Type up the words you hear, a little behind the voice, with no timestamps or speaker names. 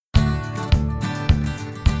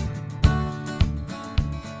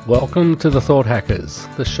Welcome to The Thought Hackers,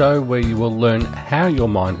 the show where you will learn how your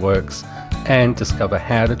mind works and discover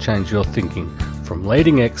how to change your thinking from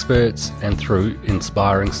leading experts and through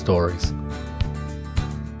inspiring stories.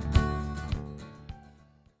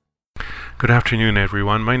 Good afternoon,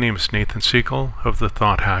 everyone. My name is Nathan Siegel of The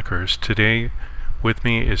Thought Hackers. Today with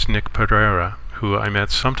me is Nick Pereira, who I met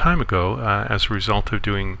some time ago as a result of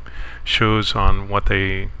doing shows on what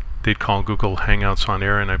they'd call Google Hangouts on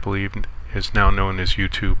Air, and I believe is now known as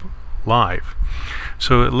YouTube Live.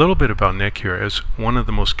 So a little bit about Nick here. As one of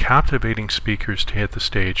the most captivating speakers to hit the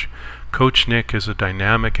stage, Coach Nick is a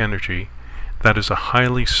dynamic energy that is a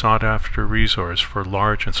highly sought-after resource for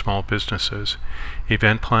large and small businesses,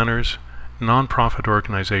 event planners, non-profit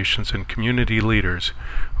organizations, and community leaders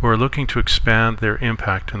who are looking to expand their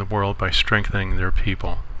impact in the world by strengthening their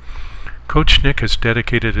people. Coach Nick has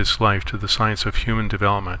dedicated his life to the science of human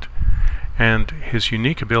development, and his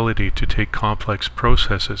unique ability to take complex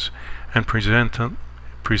processes and present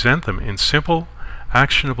them in simple,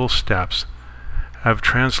 actionable steps have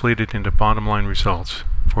translated into bottom-line results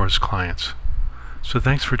for his clients. So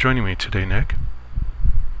thanks for joining me today, Nick.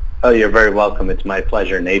 Oh, you're very welcome. It's my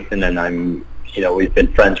pleasure, Nathan, and we've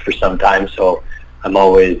been friends for some time, so I'm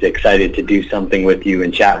always excited to do something with you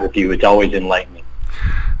and chat with you. It's always enlightening.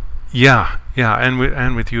 Yeah,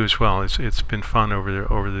 and with you as well. It's been fun over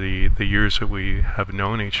the years that we have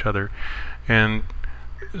known each other, and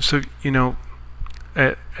so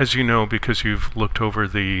as you know, because you've looked over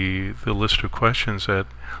the list of questions that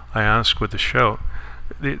I ask with the show,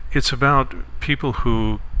 it's about people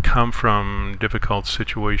who come from difficult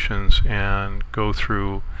situations and go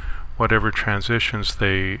through whatever transitions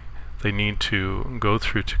they need to go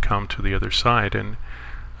through to come to the other side, and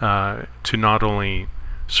to not only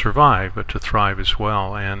survive but to thrive as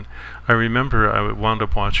well. And I remember I wound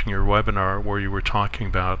up watching your webinar where you were talking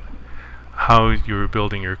about how you were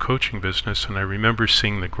building your coaching business, and I remember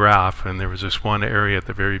seeing the graph, and there was this one area at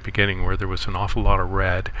the very beginning where there was an awful lot of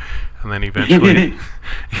red, and then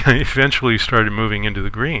eventually started moving into the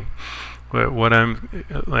green.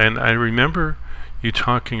 And I remember you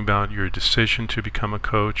talking about your decision to become a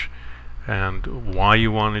coach and why you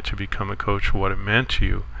wanted to become a coach, what it meant to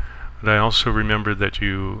you. But I also remember that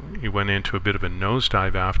you went into a bit of a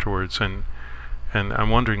nosedive afterwards, and I'm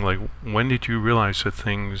wondering, when did you realize that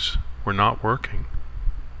things were not working?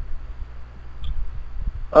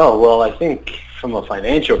 Oh, well, I think from a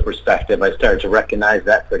financial perspective, I started to recognize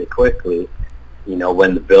that pretty quickly.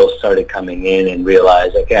 When the bills started coming in and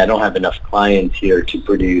realized, okay, I don't have enough clients here to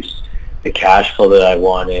produce the cash flow that I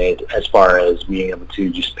wanted as far as being able to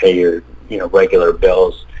just pay your, regular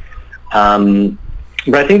bills.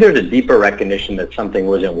 But I think there's a deeper recognition that something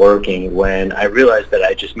wasn't working when I realized that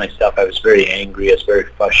I was very angry, I was very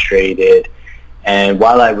frustrated. And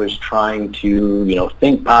while I was trying to,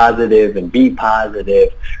 think positive and be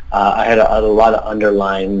positive, I had a lot of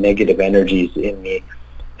underlying negative energies in me.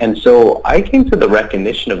 And so I came to the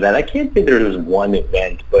recognition of that. I can't say there was one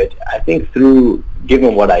event, but I think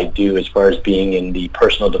given what I do as far as being in the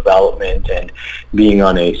personal development and being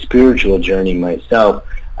on a spiritual journey myself,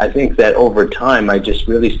 I think that over time I just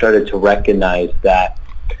really started to recognize that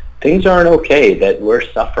things aren't okay, that we're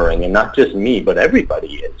suffering, and not just me, but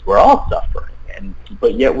everybody is. We're all suffering.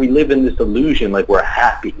 But yet we live in this illusion like we're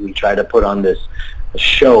happy. We try to put on this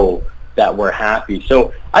show that we're happy.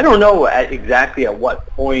 So I don't know exactly at what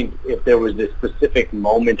point, if there was this specific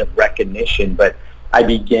moment of recognition, but I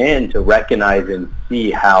began to recognize and see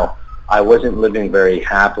how I wasn't living very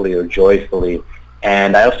happily or joyfully.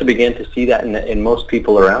 And I also began to see that in most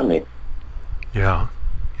people around me. Yeah,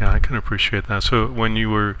 I can appreciate that. So when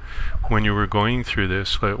you were going through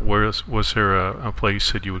this, was there a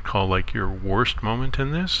place that you would call your worst moment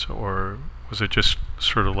in this, or was it just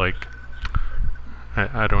sort of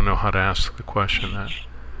I don't know how to ask the question that.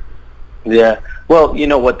 Yeah, well, you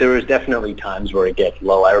know what, there was definitely times where it gets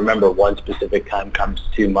low. I remember one specific time comes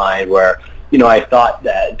to mind where I thought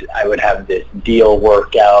that I would have this deal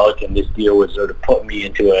work out, and this deal would sort of put me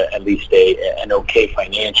into at least an okay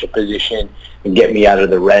financial position and get me out of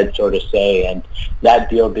the red, so to say. And that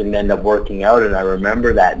deal didn't end up working out. And I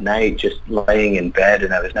remember that night just laying in bed,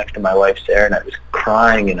 and I was next to my wife, Sarah, and I was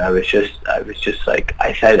crying, and I was just like,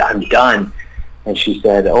 I said, I'm done. And she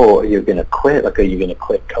said, oh, you're going to quit? Are you going to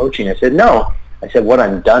quit coaching? I said, no. I said, what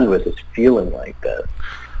I'm done with is feeling like this.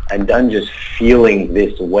 I'm done just feeling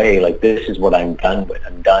this way, this is what I'm done with.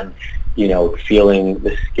 I'm done feeling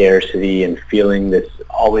the scarcity and feeling this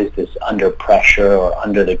always this under pressure or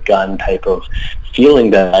under the gun type of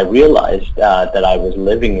feeling that I realized that I was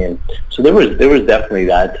living in. So there was definitely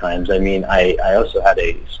that times. I mean, I also had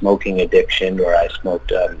a smoking addiction where I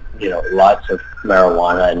smoked lots of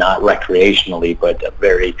marijuana, not recreationally, but a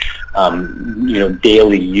very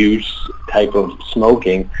daily use type of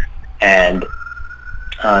smoking. And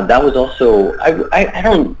that was also, I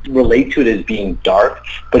don't relate to it as being dark,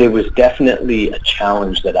 but it was definitely a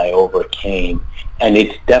challenge that I overcame. And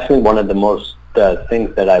it's definitely one of the most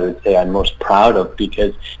things that I would say I'm most proud of,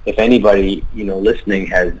 because if anybody, listening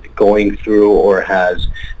has going through or has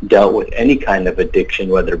dealt with any kind of addiction,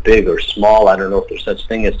 whether big or small, I don't know if there's such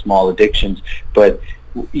thing as small addictions, but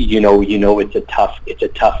it's a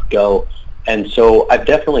tough go. And so I've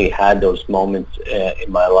definitely had those moments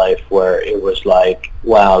in my life where it was like,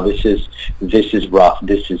 wow, this is rough,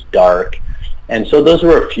 this is dark. And so those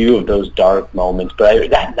were a few of those dark moments. But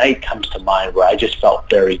that night comes to mind where I just felt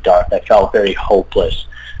very dark. I felt very hopeless.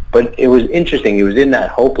 But it was interesting. It was in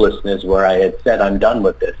that hopelessness where I had said, I'm done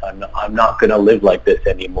with this. I'm not going to live like this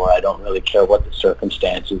anymore. I don't really care what the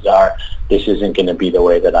circumstances are. This isn't going to be the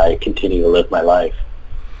way that I continue to live my life.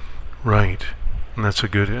 Right. And that's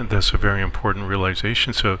a very important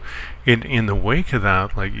realization. So in the wake of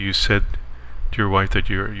that, like you said to your wife that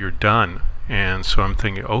you're done. And so I'm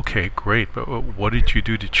thinking, okay, great, but what did you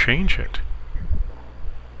do to change it?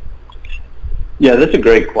 Yeah, that's a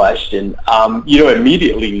great question.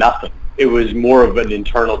 Immediately nothing. It was more of an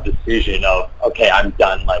internal decision of, okay, I'm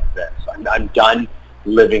done like this. I'm done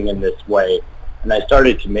living in this way. And I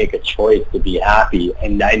started to make a choice to be happy.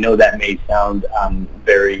 And I know that may sound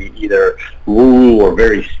very either woo or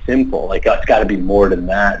very simple, like it's got to be more than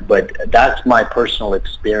that. But that's my personal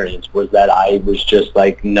experience, was that I was just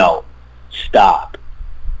like, no, stop.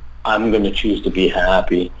 I'm going to choose to be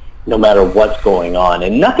happy no matter what's going on.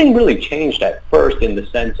 And nothing really changed at first, in the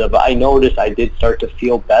sense of I noticed I did start to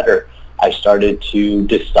feel better. I started to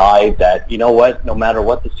decide that, you know what, no matter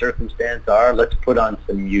what the circumstances are, let's put on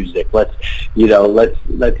some music. Let's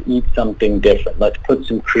eat something different. Let's put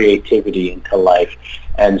some creativity into life.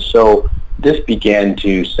 And so this began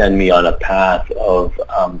to send me on a path of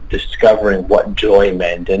discovering what joy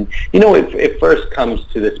meant. And, it first comes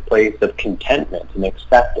to this place of contentment and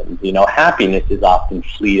acceptance. Happiness is often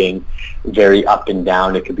fleeting, very up and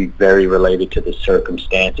down. It could be very related to the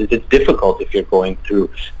circumstances. It's difficult if you're going through,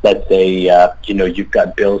 let's say, you've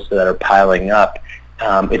got bills that are piling up.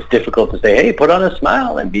 It's difficult to say, hey, put on a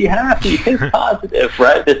smile and be happy, think positive,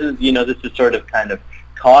 right? This is sort of kind of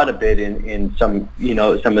caught a bit in some,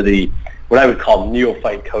 some of the, what I would call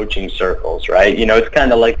neophyte coaching circles, right? It's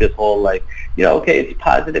kind of like this whole okay, it's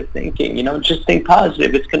positive thinking, just think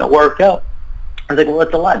positive, it's going to work out. I was like, well,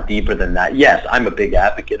 it's a lot deeper than that. Yes, I'm a big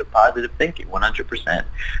advocate of positive thinking, 100%.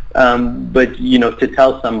 But, to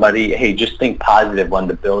tell somebody, hey, just think positive when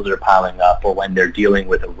the bills are piling up or when they're dealing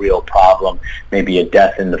with a real problem, maybe a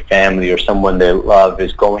death in the family or someone they love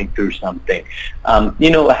is going through something,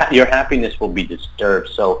 your happiness will be disturbed.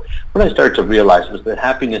 So what I started to realize was that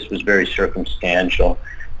happiness was very circumstantial.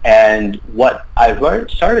 And what I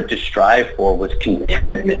started to strive for was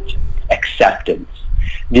contentment, acceptance,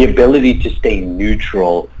 the ability to stay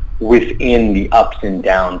neutral within the ups and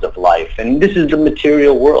downs of life. And this is the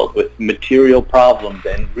material world with material problems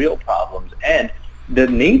and real problems. And the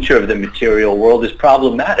nature of the material world is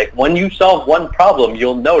problematic. When you solve one problem,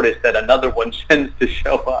 you'll notice that another one tends to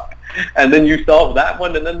show up. And then you solve that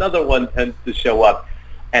one and another one tends to show up.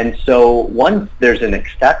 And so once there's an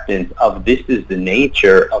acceptance of this is the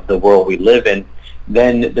nature of the world we live in,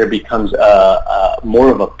 then there becomes a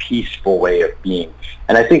more of a peaceful way of being.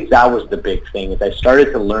 And I think that was the big thing, is I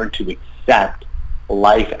started to learn to accept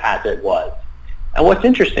life as it was. And what's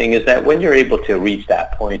interesting is that when you're able to reach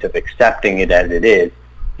that point of accepting it as it is,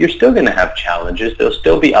 you're still going to have challenges. There'll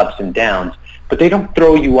still be ups and downs, but they don't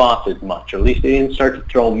throw you off as much, or at least they didn't start to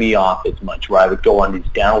throw me off as much, where I would go on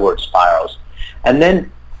these downward spirals. And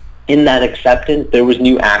then in that acceptance, there was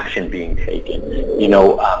new action being taken.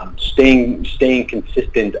 Staying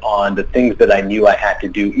consistent on the things that I knew I had to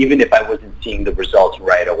do, even if I wasn't seeing the results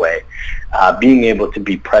right away. Being able to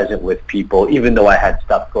be present with people, even though I had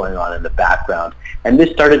stuff going on in the background. And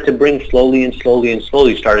this started to bring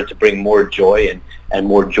slowly started to bring more joy and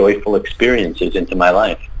more joyful experiences into my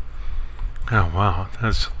life. Oh, wow.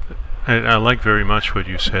 I like very much what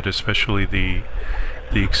you said, especially the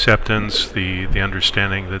acceptance, the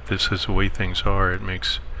understanding that this is the way things are. It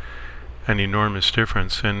makes an enormous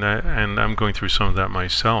difference, and I'm going through some of that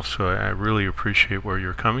myself, so I really appreciate where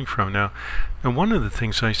you're coming from. Now, one of the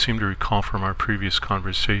things I seem to recall from our previous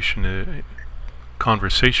conversation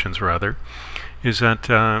conversations rather, is that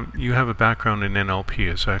you have a background in NLP.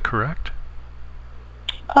 Is that correct?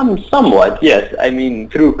 Somewhat, yes. I mean,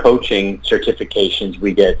 through coaching certifications,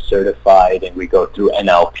 we get certified and we go through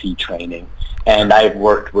NLP training. And I've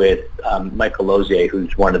worked with Michael Lozier,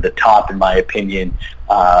 who's one of the top, in my opinion,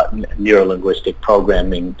 neuro-linguistic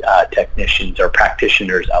programming technicians or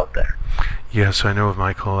practitioners out there. Yes, I know of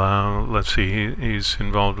Michael. Let's see, he's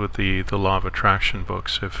involved with the Law of Attraction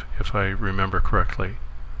books, if I remember correctly.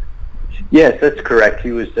 Yes, that's correct.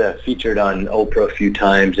 He was featured on Oprah a few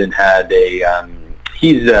times and had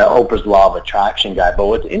he's Oprah's Law of Attraction guy. But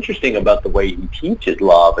what's interesting about the way he teaches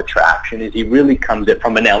Law of Attraction is he really comes at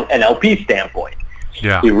from an NLP standpoint.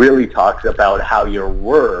 Yeah. He really talks about how your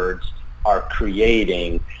words are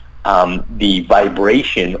creating the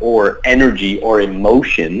vibration or energy or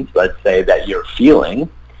emotions, let's say, that you're feeling.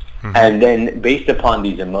 Mm-hmm. And then based upon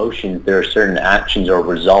these emotions, there are certain actions or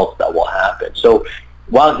results that will happen. So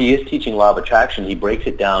while he is teaching Law of Attraction, he breaks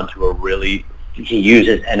it down to he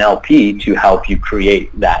uses NLP to help you create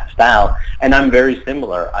that style. And I'm very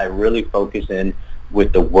similar. I really focus in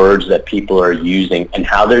with the words that people are using and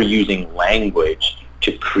how they're using language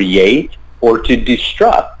to create or to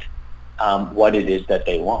destruct what it is that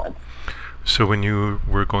they want. So when you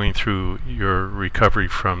were going through your recovery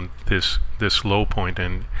from this low point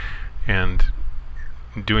and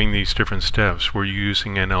doing these different steps, were you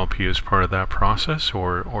using NLP as part of that process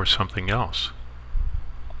or something else?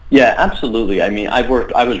 Yeah, absolutely. I mean, I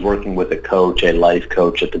was working with a life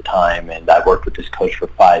coach at the time, and I worked with this coach for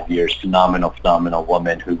 5 years. Phenomenal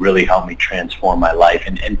woman who really helped me transform my life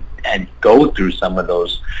and go through some of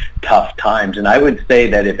those tough times. And I would say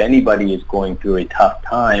that if anybody is going through a tough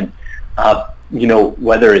time,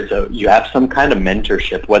 whether it's you have some kind of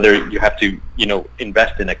mentorship, whether you have to,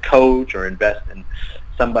 invest in a coach or invest in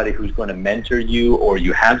somebody who's going to mentor you, or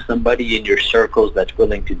you have somebody in your circles that's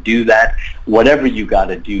willing to do that, whatever you got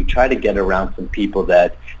to do, try to get around some people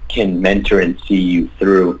that can mentor and see you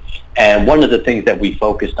through. And one of the things that we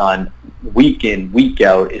focused on week in, week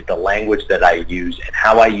out is the language that I use and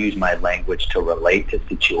how I use my language to relate to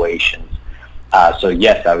situations. So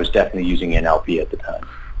yes, I was definitely using NLP at the time.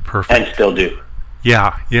 Perfect. And still do.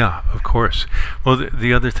 Yeah, of course. Well,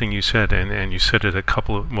 the other thing you said, and you said it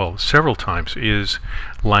several times, is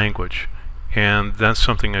language. And that's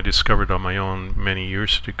something I discovered on my own many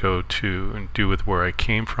years ago to do with where I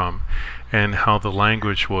came from, and how the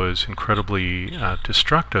language was incredibly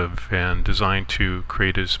destructive and designed to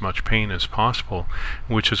create as much pain as possible,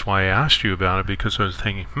 which is why I asked you about it, because I was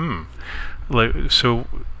thinking, so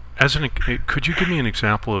could you give me an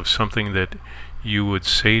example of something that you would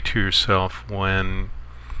say to yourself when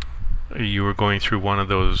you were going through one of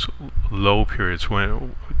those low periods,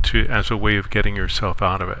 as a way of getting yourself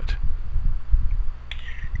out of it?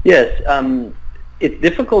 Yes, it's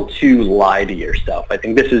difficult to lie to yourself. I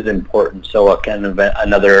think this is important. So a kind of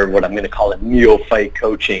another, what I'm going to call a neophyte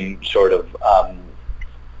coaching sort of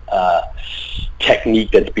technique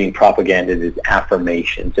that's being propagated is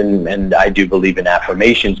affirmations. And I do believe in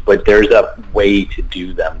affirmations, but there's a way to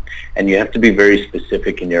do them. And you have to be very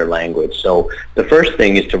specific in your language. So the first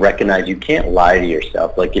thing is to recognize you can't lie to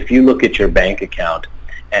yourself. Like if you look at your bank account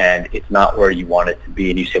and it's not where you want it to be,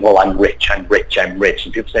 and you say, well, I'm rich. And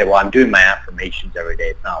people say, well, I'm doing my affirmations every day.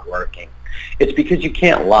 It's not working. It's because you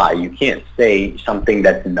can't lie. You can't say something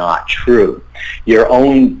that's not true. Your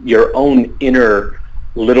own inner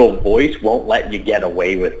little voice won't let you get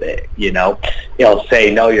away with it. It'll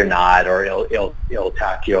say, no, you're not, or it'll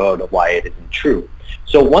talk you out of why it isn't true.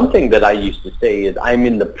 So one thing that I used to say is I'm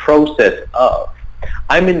in the process of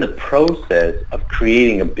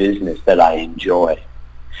creating a business that I enjoy.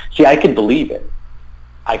 See, I can believe it.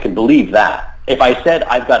 I can believe that. If I said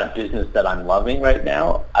I've got a business that I'm loving right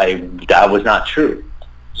now, that was not true.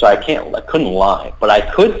 So I couldn't lie. But I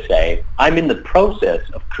could say I'm in the process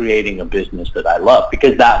of creating a business that I love,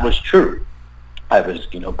 because that was true. I was,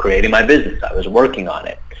 creating my business. I was working on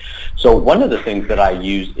it. So one of the things that I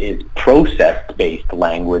use is process-based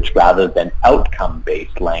language rather than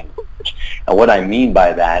outcome-based language. And what I mean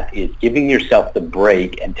by that is giving yourself the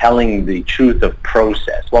break and telling the truth of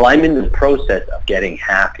process. Well, I'm in the process of getting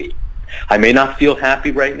happy. I may not feel happy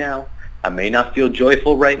right now. I may not feel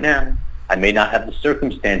joyful right now. I may not have the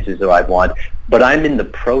circumstances that I want, but I'm in the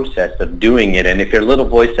process of doing it. And if your little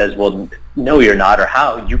voice says, well, no, you're not, or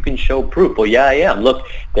how, you can show proof. Well, yeah, I am. Look,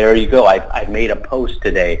 there you go. I made a post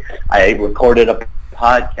today. I recorded a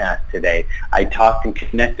podcast today. I talked and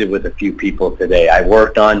connected with a few people today. I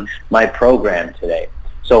worked on my program today.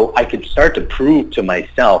 So I could start to prove to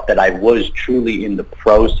myself that I was truly in the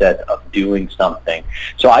process of doing something.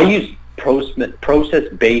 So I use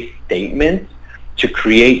process-based statements to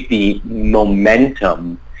create the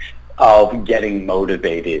momentum of getting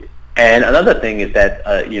motivated. And another thing is that,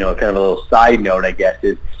 kind of a little side note, I guess,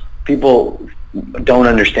 is people don't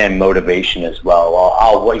understand motivation as well.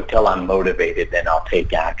 I'll wait till I'm motivated, then I'll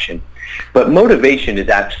take action. But motivation is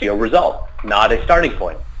actually a result, not a starting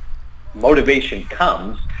point. Motivation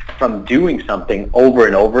comes from doing something over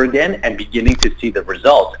and over again and beginning to see the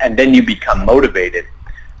results, and then you become motivated.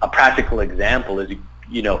 A practical example is,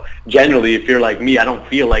 generally if you're like me, I don't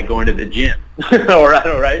feel like going to the gym. Or I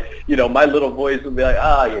don't, right? My little voice will be like,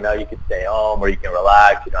 you can stay home, or you can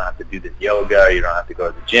relax, you don't have to do this yoga, or you don't have to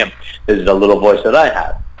go to the gym. This is a little voice that I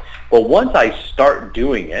have. But once I start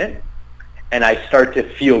doing it, and I start to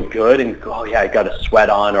feel good and go, I got a sweat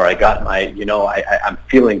on, or I got my, I'm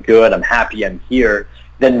feeling good, I'm happy, I'm here,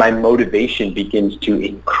 then my motivation begins to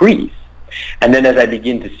increase. And then as I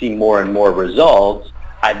begin to see more and more results,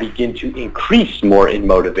 I begin to increase more in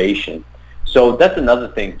motivation. So that's another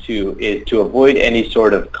thing too, is to avoid any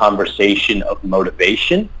sort of conversation of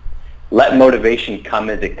motivation. Let motivation come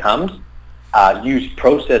as it comes. Use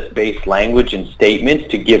process-based language and statements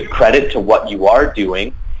to give credit to what you are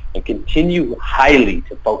doing, and continue highly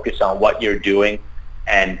to focus on what you're doing,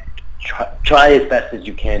 and try as best as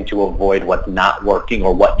you can to avoid what's not working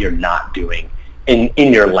or what you're not doing in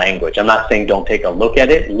your language. I'm not saying don't take a look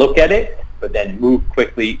at it, but then move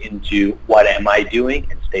quickly into what am I doing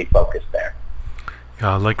and stay focused there.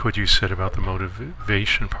 Yeah, I like what you said about the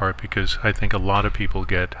motivation part, because I think a lot of people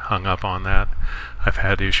get hung up on that. I've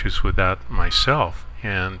had issues with that myself,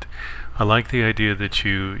 and I like the idea that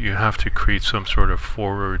you have to create some sort of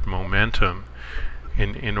forward momentum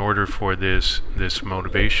in order for this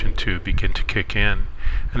motivation to begin to kick in.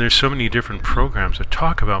 And there's so many different programs that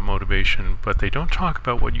talk about motivation, but they don't talk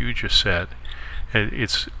about what you just said.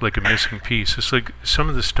 It's like a missing piece. It's like some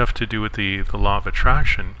of the stuff to do with the law of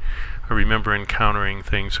attraction. I remember encountering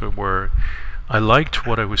things where I liked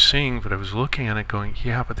what I was seeing, but I was looking at it going,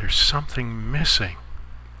 yeah, but there's something missing.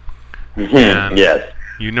 Mm-hmm. Yes.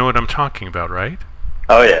 You know what I'm talking about, right?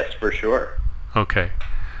 Oh, yes, for sure. Okay.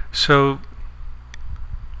 So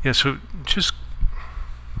just,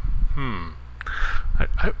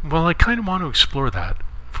 I kind of want to explore that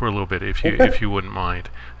for a little bit, if you wouldn't mind.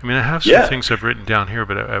 I mean, I have some things I've written down here,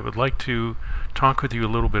 but I would like to talk with you a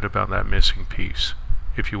little bit about that missing piece,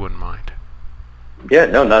 if you wouldn't mind. Yeah,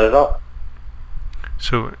 no, not at all.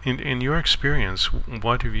 So, in your experience,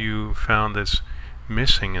 what have you found that's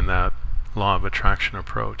missing in that law of attraction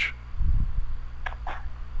approach?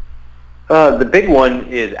 The big one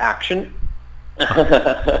is action.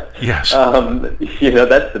 Yes.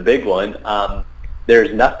 That's the big one.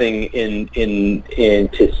 There's nothing in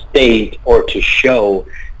to state or to show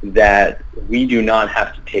that we do not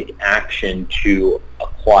have to take action to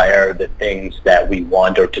acquire the things that we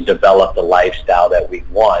want or to develop the lifestyle that we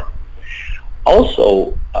want.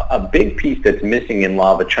 Also, a big piece that's missing in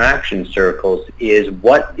law of attraction circles is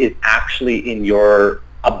what is actually in your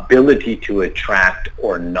ability to attract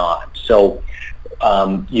or not. So,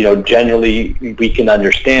 generally we can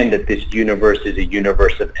understand that this universe is a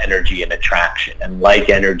universe of energy and attraction, and like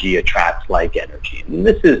energy attracts like energy. And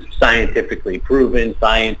this is scientifically proven.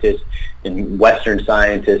 Scientists and Western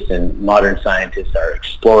scientists and modern scientists are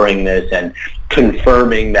exploring this and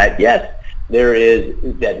confirming that, yes, there is,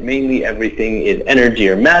 that mainly everything is energy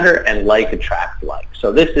or matter, and like attracts like.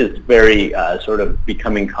 So this is very sort of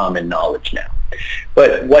becoming common knowledge now.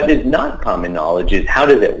 But what is not common knowledge is how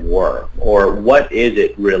does it work, or what is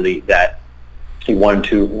it really that you want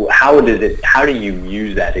to, how do you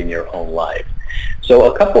use that in your own life?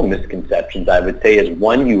 So a couple misconceptions I would say is,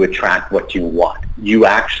 one, you attract what you want. You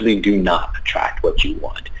actually do not attract what you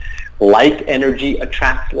want. Like energy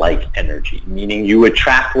attracts like energy, meaning you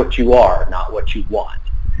attract what you are, not what you want.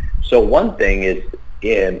 So one thing is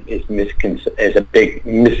a big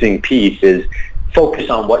missing piece is focus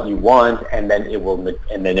on what you want, and then it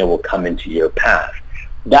will come into your path.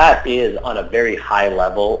 That is on a very high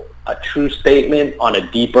level a true statement. On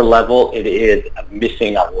a deeper level, it is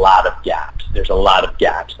missing a lot of gaps. There's a lot of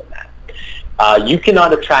gaps in that. You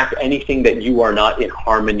cannot attract anything that you are not in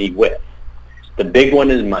harmony with. The big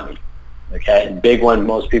one is money. Okay, the big one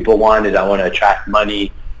most people want is, I want to attract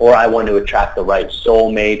money, or I want to attract the right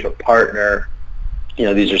soulmate or partner.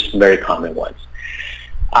 These are some very common ones.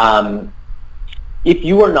 If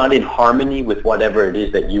you are not in harmony with whatever it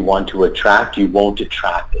is that you want to attract, you won't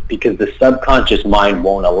attract it, because the subconscious mind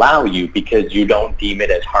won't allow you, because you don't deem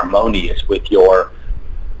it as harmonious with your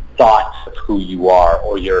thoughts of who you are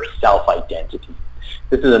or your self-identity.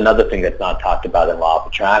 This is another thing that's not talked about in law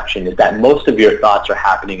of attraction, is that most of your thoughts are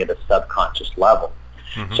happening at a subconscious level.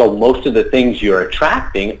 So most of the things you're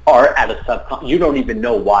attracting are at a you don't even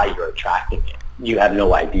know why you're attracting it. You have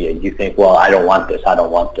no idea. You think, well, I don't want this. I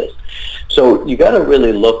don't want this. So you got to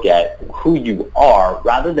really look at who you are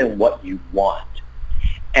rather than what you want.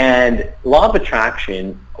 And law of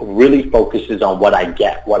attraction really focuses on what I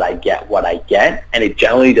get, and it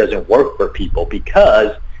generally doesn't work for people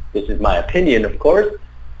because, this is my opinion, of course,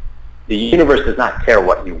 the universe does not care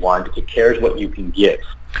what you want. It cares what you can give.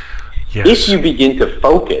 Yes. If you begin to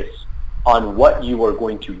focus on what you are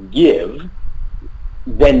going to give,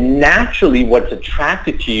 then naturally what's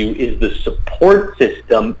attracted to you is the support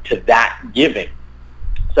system to that giving.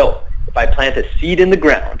 So if I plant a seed in the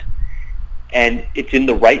ground and it's in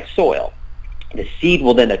the right soil, the seed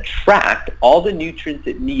will then attract all the nutrients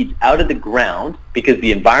it needs out of the ground because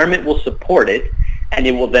the environment will support it, and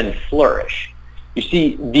it will then flourish. You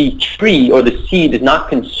see, the tree or the seed is not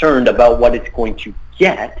concerned about what it's going to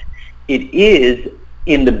get. It is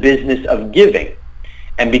in the business of giving.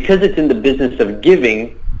 And because it's in the business of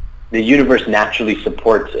giving, the universe naturally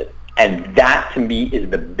supports it. And that, to me, is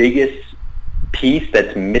the biggest piece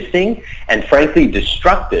that's missing and, frankly,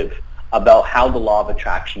 destructive about how the law of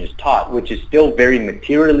attraction is taught, which is still very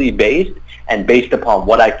materially based and based upon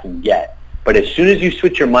what I can get. But as soon as you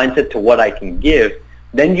switch your mindset to what I can give,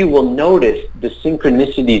 then you will notice the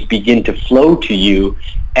synchronicities begin to flow to you,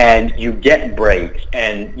 and you get breaks,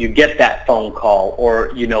 and you get that phone call,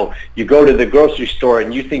 or you go to the grocery store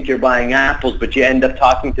and you think you're buying apples, but you end up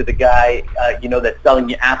talking to the guy that's selling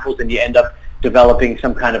you apples, and you end up developing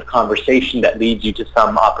some kind of conversation that leads you to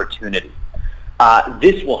some opportunity.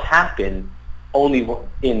 This will happen only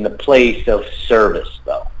in the place of service,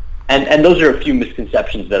 though. And those are a few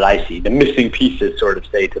misconceptions that I see, the missing pieces, sort of,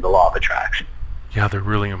 say, to the law of attraction. Yeah, they're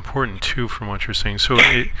really important too, from what you're saying.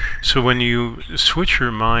 So when you switch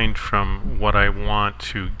your mind from what I want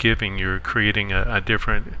to giving, you're creating a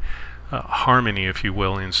different harmony, if you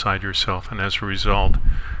will, inside yourself. And as a result,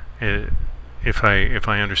 if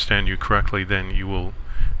I understand you correctly, then you will.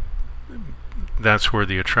 That's where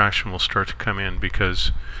the attraction will start to come in,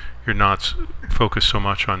 because you're not focused so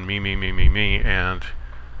much on me, and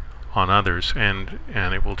on others, and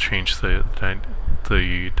it will change the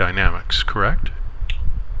dynamics. Correct?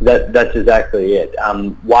 That's exactly it.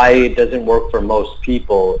 Why it doesn't work for most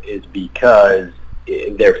people is because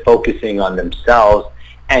they're focusing on themselves.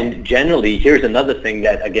 And generally, here's another thing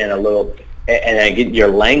that, again, your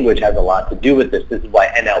language has a lot to do with this. This is why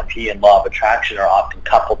NLP and law of attraction are often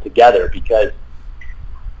coupled together, because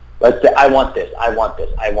let's say, I want this, I want this,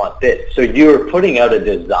 I want this. So you're putting out a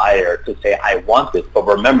desire to say, I want this, but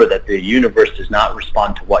remember that the universe does not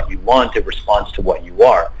respond to what you want, it responds to what you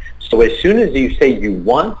are. So as soon as you say you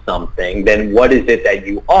want something, then what is it that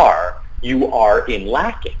you are? You are in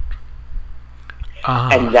lacking.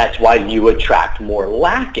 And that's why you attract more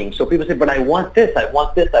lacking. So people say, but I want this, I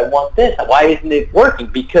want this, I want this. Why isn't it working?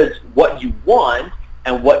 Because what you want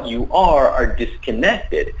and what you are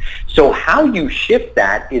disconnected. So how you shift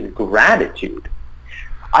that is gratitude.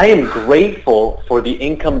 I am grateful for the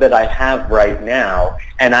income that I have right now,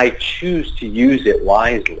 and I choose to use it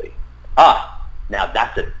wisely. Now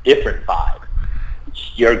that's a different vibe.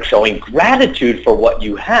 You're showing gratitude for what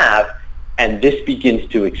you have, and this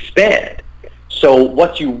begins to expand. So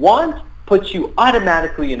what you want puts you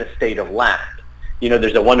automatically in a state of lack.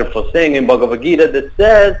 There's a wonderful thing in Bhagavad Gita that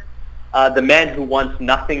says, the man who wants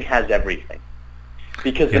nothing has everything.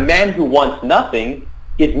 Because the man who wants nothing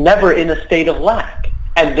is never in a state of lack,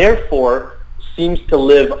 and therefore seems to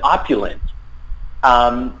live opulent.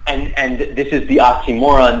 And this is the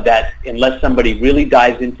oxymoron that unless somebody really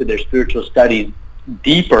dives into their spiritual studies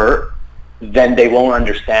deeper, then they won't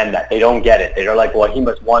understand that. They don't get it. They're like, well, he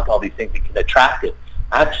must want all these things that can attract it.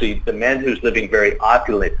 Actually, the man who's living very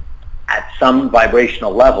opulent at some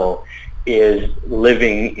vibrational level is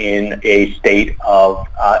living in a state of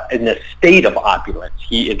opulence.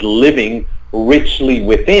 He is living richly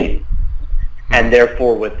within, and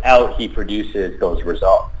therefore without he produces those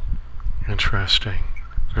results. Interesting.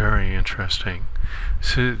 Very interesting.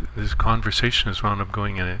 So this conversation has wound up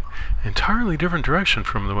going in an entirely different direction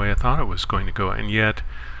from the way I thought it was going to go, and yet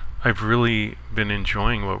I've really been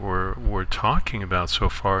enjoying what we're talking about so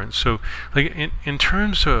far. And so, like, in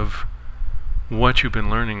terms of what you've been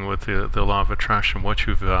learning with the law of attraction, what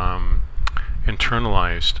you've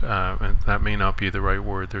internalized, and that may not be the right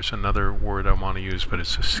word. There's another word I want to use, but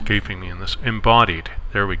it's escaping me in this. Embodied.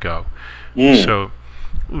 There we go. So,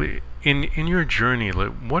 in your journey,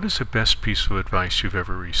 what is the best piece of advice you've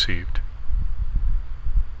ever received?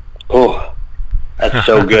 Oh, that's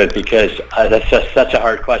so good, because that's just such a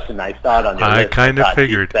hard question. I saw it on your list. I kind of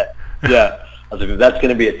figured. I was like, that's going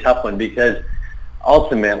to be a tough one, because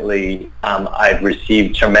ultimately, I've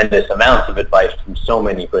received tremendous amounts of advice from so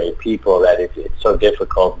many great people that it's so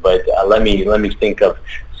difficult. But let me think of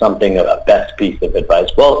something, a best piece of advice.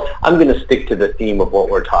 Well, I'm going to stick to the theme of what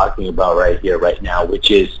we're talking about right here, right now, which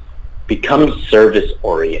is become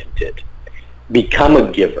service-oriented. Become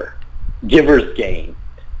a giver. Givers gain.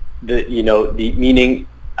 Meaning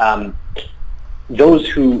those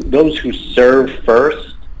who serve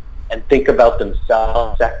first and think about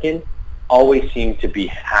themselves second always seem to be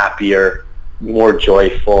happier, more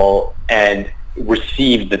joyful, and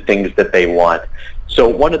receive the things that they want. So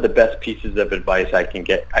one of the best pieces of advice I can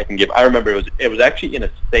give. I remember it was actually in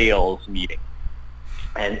a sales meeting,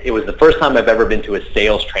 and it was the first time I've ever been to a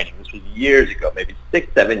sales training. This was years ago, maybe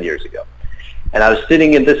 6-7 years ago. And I was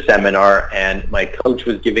sitting in this seminar, and my coach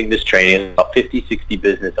was giving this training. About 50, 60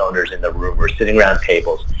 business owners in the room were sitting around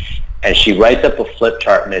tables, and she writes up a flip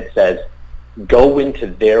chart, and it says, "Go into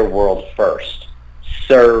their world first.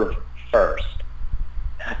 Serve first."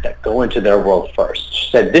 Go into their world first. She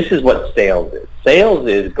said, this is what sales is. Sales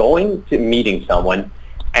is going to meeting someone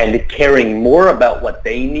and caring more about what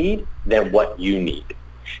they need than what you need.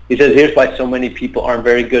 He says, here's why so many people aren't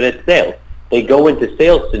very good at sales. They go into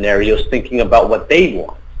sales scenarios thinking about what they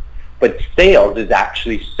want. But sales is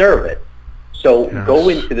actually service. So Yes. Go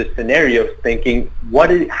into the scenario thinking,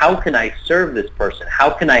 how can I serve this person?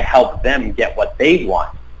 How can I help them get what they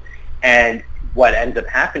want? And what ends up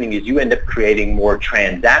happening is you end up creating more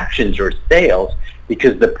transactions or sales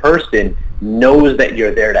because the person knows that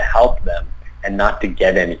you're there to help them and not to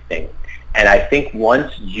get anything. And I think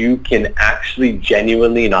once you can actually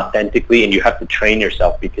genuinely and authentically, and you have to train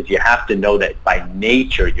yourself because you have to know that by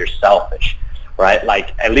nature you're selfish, right?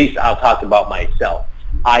 Like, at least I'll talk about myself.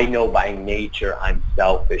 I know by nature I'm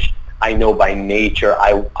selfish. I know by nature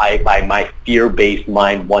by my fear-based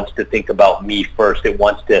mind wants to think about me first. It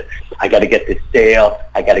wants to, I got to get this sale,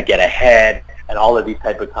 I got to get ahead, and all of these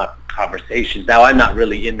type of conversations. Now, I'm not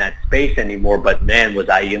really in that space anymore, but man, was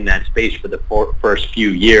I in that space for the first few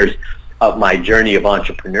years of my journey of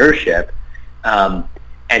entrepreneurship. And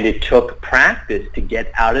it took practice to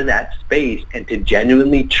get out of that space and to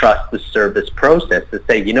genuinely trust the service process, to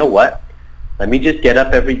say, you know what, let me just get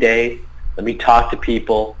up every day, let me talk to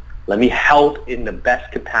people, let me help in the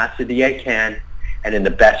best capacity I can and in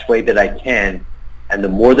the best way that I can. And the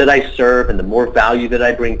more that I serve and the more value that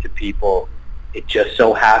I bring to people, it just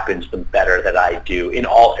so happens the better that I do in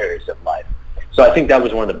all areas of life. So I think that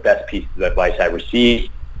was one of the best pieces of advice I received.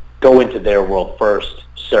 Go into their world first,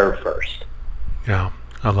 serve first. Yeah,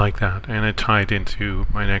 I like that. And it tied into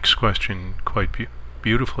my next question quite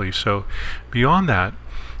beautifully. So beyond that,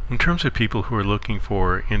 in terms of people who are looking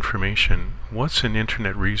for information, what's an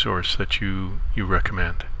internet resource that you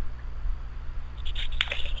recommend?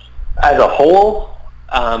 As a whole,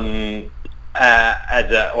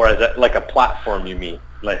 like a platform, you mean?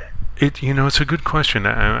 Like It's a good question.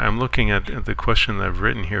 I'm looking at the question that I've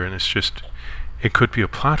written here, and it's just, it could be a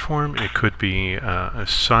platform, it could be a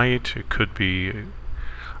site, it could be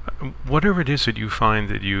whatever it is that you find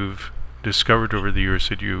that you've discovered over the years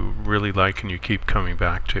that you really like and you keep coming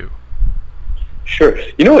back to. Sure.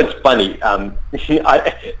 You know what's funny?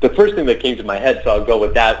 The first thing that came to my head, so I'll go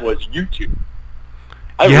with that, was YouTube.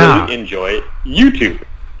 I really enjoy YouTube.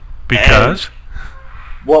 Because?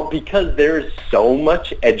 Because there's so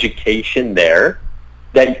much education there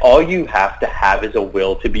that all you have to have is a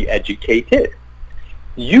will to be educated.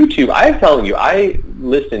 YouTube, I'm telling you, I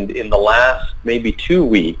listened in the last maybe 2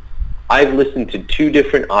 weeks, I've listened to 2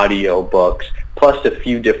 different audio books plus a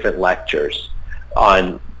few different lectures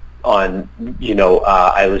on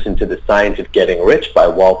I listened to The Science of Getting Rich by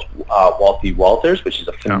Walter Walters, which is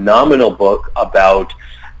a phenomenal book about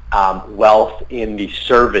wealth in the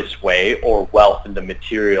service way or wealth in the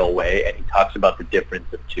material way, and he talks about the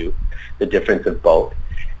difference of both.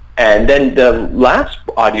 And then the last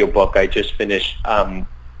audiobook I just finished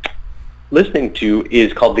listening to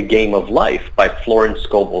is called The Game of Life by Florence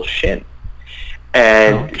Scovel Shinn.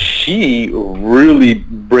 And she really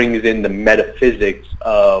brings in the metaphysics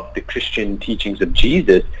of the Christian teachings of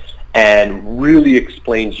Jesus and really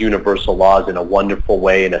explains universal laws in a wonderful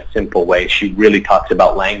way, in a simple way. She really talks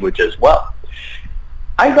about language as well.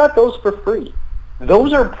 I got those for free.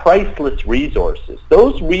 Those are priceless resources.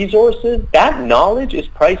 Those resources, that knowledge is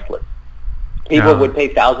priceless. People would pay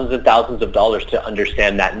thousands and thousands of dollars to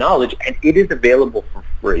understand that knowledge, and it is available for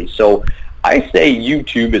free. So I say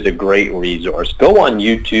YouTube is a great resource. Go on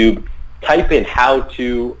YouTube, type in how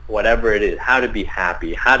to, whatever it is, how to be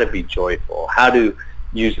happy, how to be joyful, how to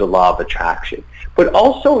use the law of attraction. But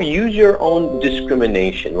also use your own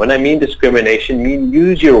discrimination. When I mean discrimination, I mean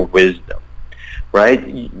use your wisdom. right?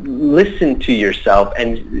 Listen to yourself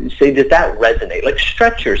and say, does that resonate? Like,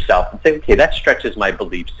 stretch yourself and say, okay, that stretches my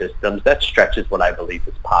belief systems. That stretches what I believe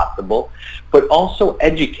is possible. But also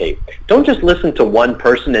educate. Don't just listen to one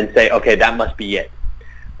person and say, okay, that must be it.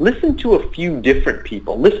 Listen to a few different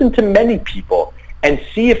people. Listen to many people and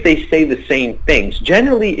see if they say the same things.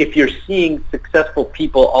 Generally, if you're seeing successful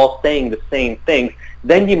people all saying the same things,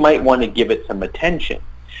 then you might want to give it some attention.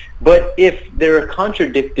 But if there are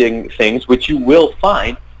contradicting things, which you will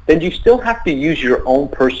find, then you still have to use your own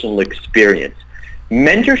personal experience.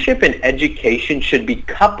 Mentorship and education should be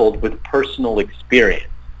coupled with personal experience,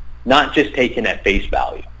 not just taken at face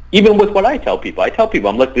value. Even with what I tell people,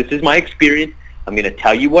 I'm like, this is my experience. I'm going to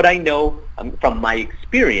tell you what I know from my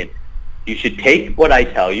experience. You should take what I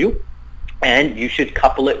tell you, and you should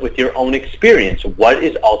couple it with your own experience. What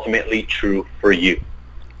is ultimately true for you?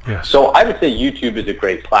 Yes. So I would say YouTube is a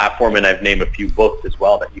great platform, and I've named a few books as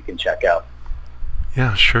well that you can check out.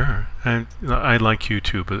 Yeah, sure. And I like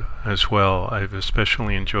YouTube as well. I've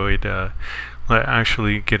especially enjoyed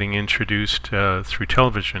actually getting introduced through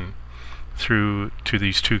television to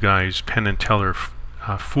these two guys, Penn and Teller,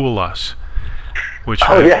 Fool Us, which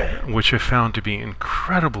I found to be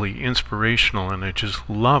incredibly inspirational, and I just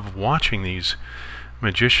love watching these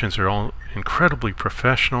magicians. Are all incredibly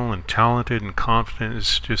professional and talented and confident.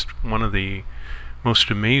 It's just one of the most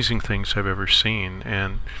amazing things I've ever seen.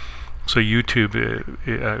 And so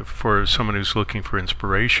YouTube, for someone who's looking for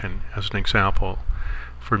inspiration, as an example,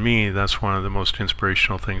 for me, that's one of the most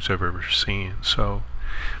inspirational things I've ever seen. So,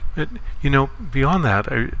 beyond that,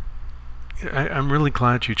 I'm really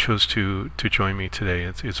glad you chose to join me today.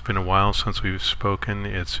 It's been a while since we've spoken.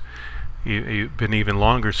 It's been even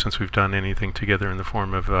longer since we've done anything together in the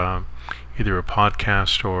form of either a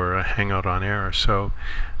podcast or a hangout on air. So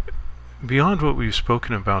beyond what we've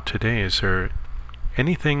spoken about today, is there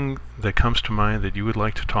anything that comes to mind that you would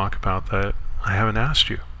like to talk about that I haven't asked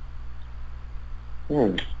you?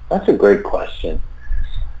 That's a great question.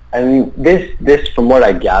 I mean, this from what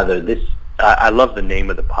I gather, I love the name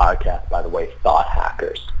of the podcast, by the way, Thought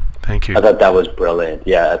Hackers. Thank you. I thought that was brilliant.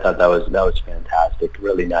 Yeah, I thought that was fantastic,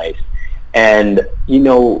 really nice. And,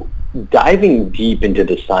 diving deep into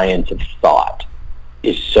the science of thought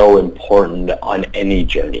is so important on any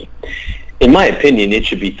journey. In my opinion, it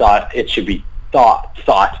should be taught. Thought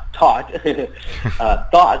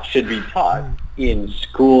should be taught in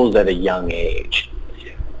schools at a young age.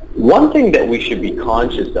 One thing that we should be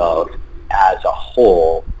conscious of as a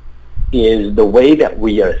whole is the way that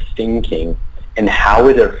we are thinking and how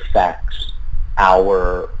it affects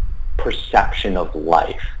our perception of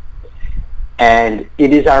life. And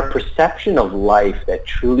it is our perception of life that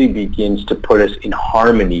truly begins to put us in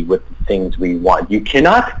harmony with the things we want. You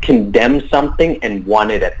cannot condemn something and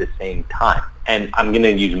want it at the same time. And I'm going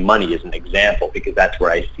to use money as an example because that's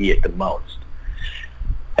where I see it the most.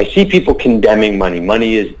 I see people condemning money.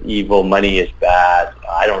 Money is evil. Money is bad.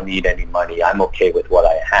 I don't need any money. I'm okay with what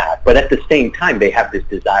I have. But at the same time, they have this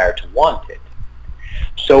desire to want it.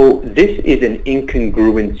 So this is an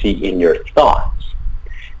incongruency in your thoughts.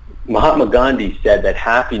 Mahatma Gandhi said that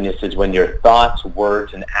happiness is when your thoughts,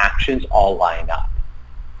 words, and actions all line up.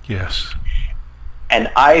 Yes. And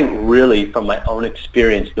I really, from my own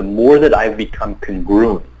experience, the more that I've become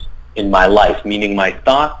congruent in my life, meaning my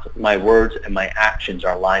thoughts, my words, and my actions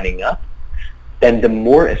are lining up, then the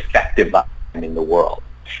more effective I am in the world.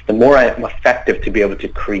 The more I'm effective to be able to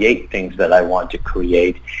create things that I want to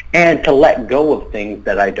create and to let go of things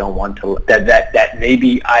that I don't want to, that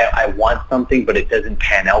maybe I want something but it doesn't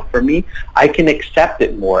pan out for me. I can accept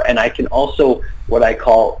it more, and I can also, what I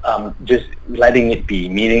call just letting it be,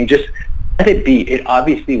 meaning just let it be. It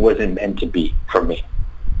obviously wasn't meant to be for me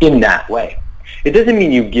in that way. It doesn't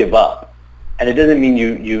mean you give up, and it doesn't mean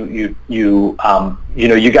you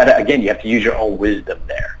gotta, again, you have to use your own wisdom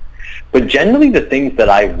there. But generally the things that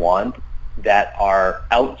I want that are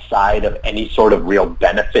outside of any sort of real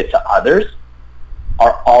benefit to others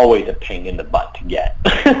are always a pain in the butt to get.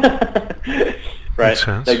 Right? Makes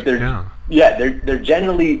sense. Like they're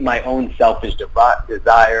generally my own selfish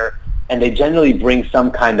desire, and they generally bring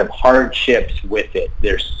some kind of hardships with it.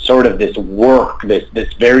 There's sort of this work,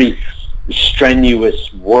 this very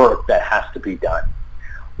strenuous work that has to be done.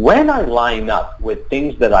 When I line up with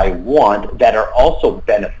things that I want that are also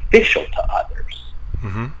beneficial to others,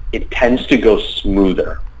 it tends to go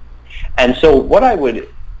smoother. And so what I would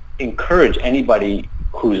encourage anybody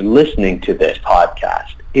who's listening to this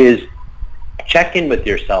podcast is check in with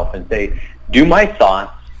yourself and say, do my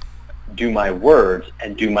thoughts, do my words,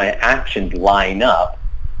 and do my actions line up?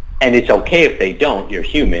 And it's okay if they don't. You're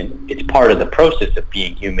human. It's part of the process of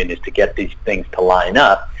being human is to get these things to line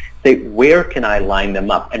up. say, where can I line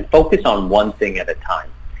them up? And focus on one thing at a time.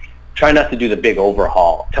 Try not to do the big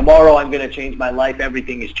overhaul. Tomorrow I'm going to change my life.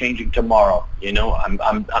 Everything is changing tomorrow. You know,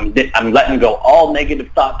 I'm letting go all negative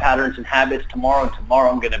thought patterns and habits tomorrow. And tomorrow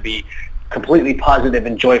I'm going to be completely positive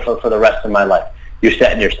and joyful for the rest of my life. You're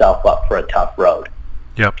setting yourself up for a tough road.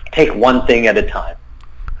 Yep. Take one thing at a time.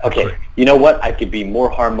 Okay, Absolutely. you know what? I could be more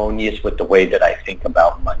harmonious with the way that I think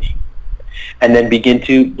about money. And then begin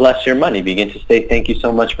to bless your money. Begin to say, thank you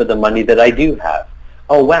so much for the money that I do have.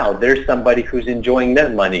 Oh, wow, there's somebody who's enjoying their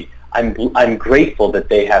money. I'm grateful that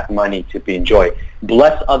they have money to be enjoyed.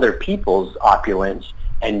 Bless other people's opulence,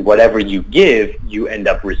 and whatever you give, you end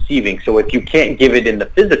up receiving. So if you can't give it in the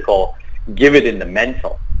physical, give it in the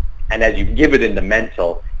mental. And as you give it in the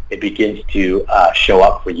mental, it begins to show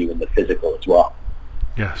up for you in the physical as well.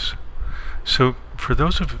 Yes. So for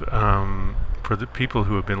those of for the people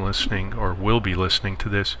who have been listening or will be listening to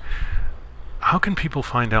this, how can people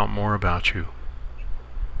find out more about you?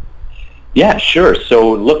 Yeah, sure.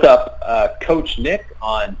 So look up Coach Nick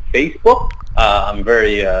on Facebook. I'm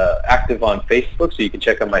very active on Facebook, so you can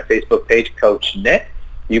check out my Facebook page, Coach Nick.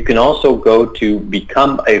 You can also go to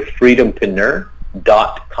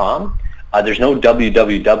becomeafreedompreneur.com. There's no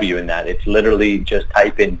www in that. It's literally just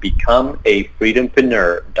type in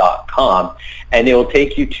becomeafreedompreneur.com, and it will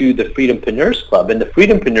take you to the Freedompreneurs Club. And the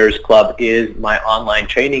Freedompreneurs Club is my online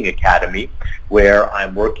training academy where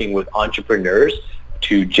I'm working with entrepreneurs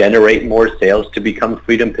to generate more sales to become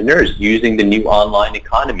freedompreneurs, using the new online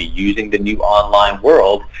economy, using the new online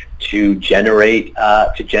world to generate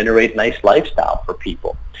nice lifestyle for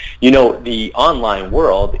people. You know, the online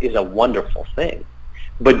world is a wonderful thing.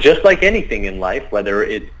 But just like anything in life, whether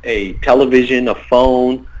it's a television, a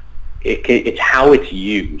phone, it's how it's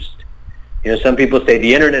used. You know, some people say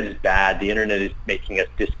the internet is bad, the internet is making us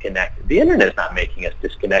disconnected. The internet is not making us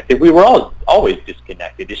disconnected. We were always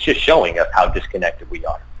disconnected. It's just showing us how disconnected we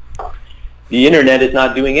are. The internet is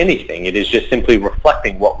not doing anything. It is just simply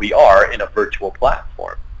reflecting what we are in a virtual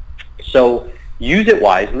platform. So use it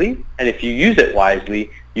wisely, and if you use it wisely,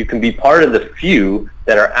 you can be part of the few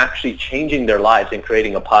that are actually changing their lives and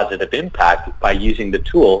creating a positive impact by using the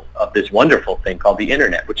tool of this wonderful thing called the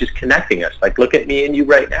internet, which is connecting us. Like, look at me and you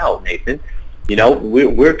right now, Nathan. You know,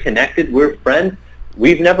 we're connected. We're friends.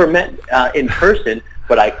 We've never met in person,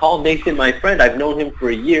 but I call Nathan my friend. I've known him for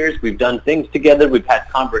years. We've done things together. We've had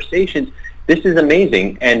conversations. This is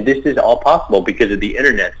amazing, and this is all possible because of the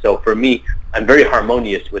internet. So for me, I'm very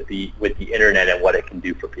harmonious with the internet and what it can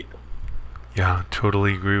do for people. Yeah,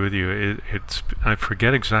 totally agree with you. It's I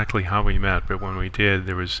forget exactly how we met, but when we did,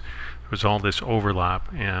 there was all this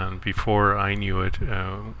overlap, and before I knew it,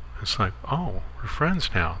 it's like, oh, we're friends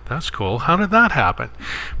now. That's cool. How did that happen?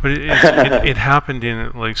 But it happened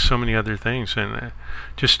in like so many other things, and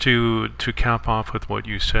just to cap off with what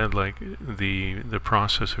you said, like the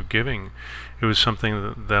process of giving, it was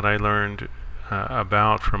something that I learned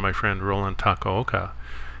about from my friend Roland Takaoka,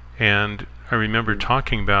 and I remember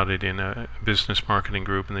talking about it in a business marketing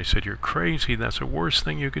group, and they said, you're crazy, that's the worst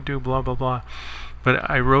thing you could do, blah, blah, blah. But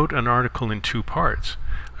I wrote an article in 2 parts.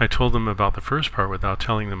 I told them about the first part without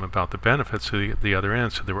telling them about the benefits of the other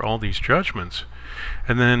end, so there were all these judgments.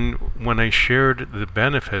 And then when I shared the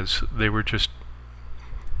benefits, they were just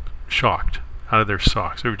shocked out of their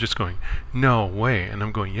socks. They were just going, no way. And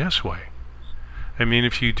I'm going, yes way. I mean,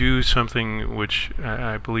 if you do something which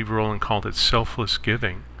I believe Roland called it selfless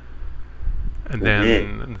giving, and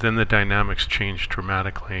then the dynamics change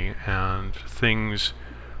dramatically, and things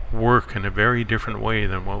work in a very different way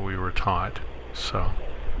than what we were taught. So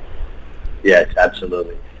yes,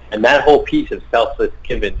 absolutely. And that whole piece of selfless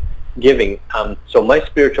giving. So my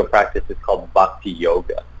spiritual practice is called Bhakti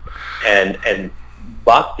Yoga, and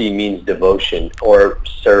Bhakti means devotion or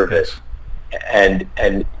service, and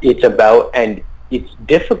it's about it's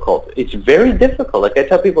difficult. It's very difficult. Like I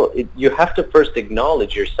tell people, you have to first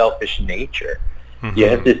acknowledge your selfish nature. Mm-hmm. You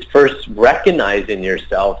have to first recognize in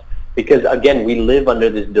yourself, because again, we live under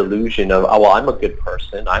this delusion of, oh, well, I'm a good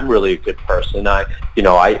person. I'm really a good person. I'm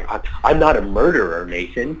not a murderer,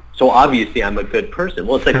 Nathan. So obviously, I'm a good person.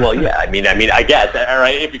 Well, it's like, well, yeah. I mean, I guess, all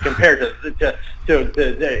right. If you compare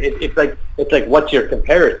it's like, what's your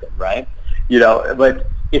comparison, right? You know, but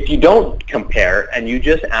if you don't compare and you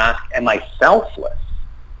just ask, am I selfless?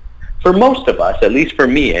 For most of us, at least for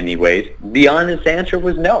me anyways, the honest answer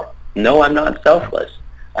was no. No, I'm not selfless.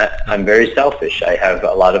 I'm very selfish. I have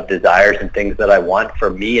a lot of desires and things that I want for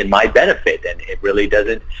me and my benefit, and it really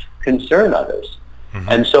doesn't concern others. Mm-hmm.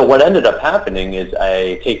 And so what ended up happening is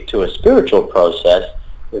I take to a spiritual process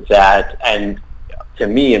that, and to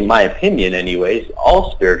me, in my opinion anyways,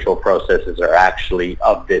 all spiritual processes are actually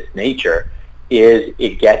of this nature, is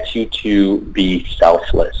it gets you to be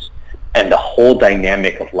selfless. And the whole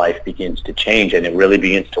dynamic of life begins to change, and it really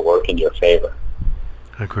begins to work in your favor.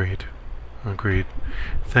 Agreed.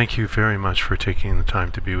 Thank you very much for taking the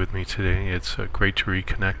time to be with me today. It's great to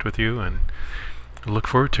reconnect with you, and I look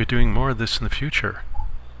forward to doing more of this in the future.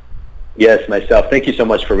 Yes, myself. Thank you so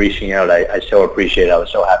much for reaching out. I so appreciate it. I was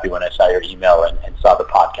so happy when I saw your email and saw the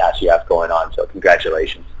podcast you have going on. So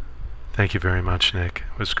congratulations. Thank you very much, Nick.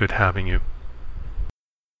 It was good having you.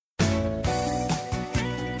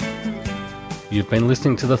 You've been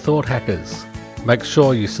listening to The Thought Hackers. Make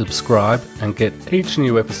sure you subscribe and get each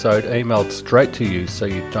new episode emailed straight to you so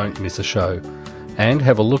you don't miss a show. And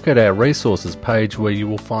have a look at our resources page where you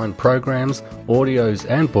will find programs, audios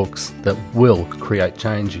and books that will create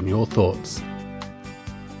change in your thoughts.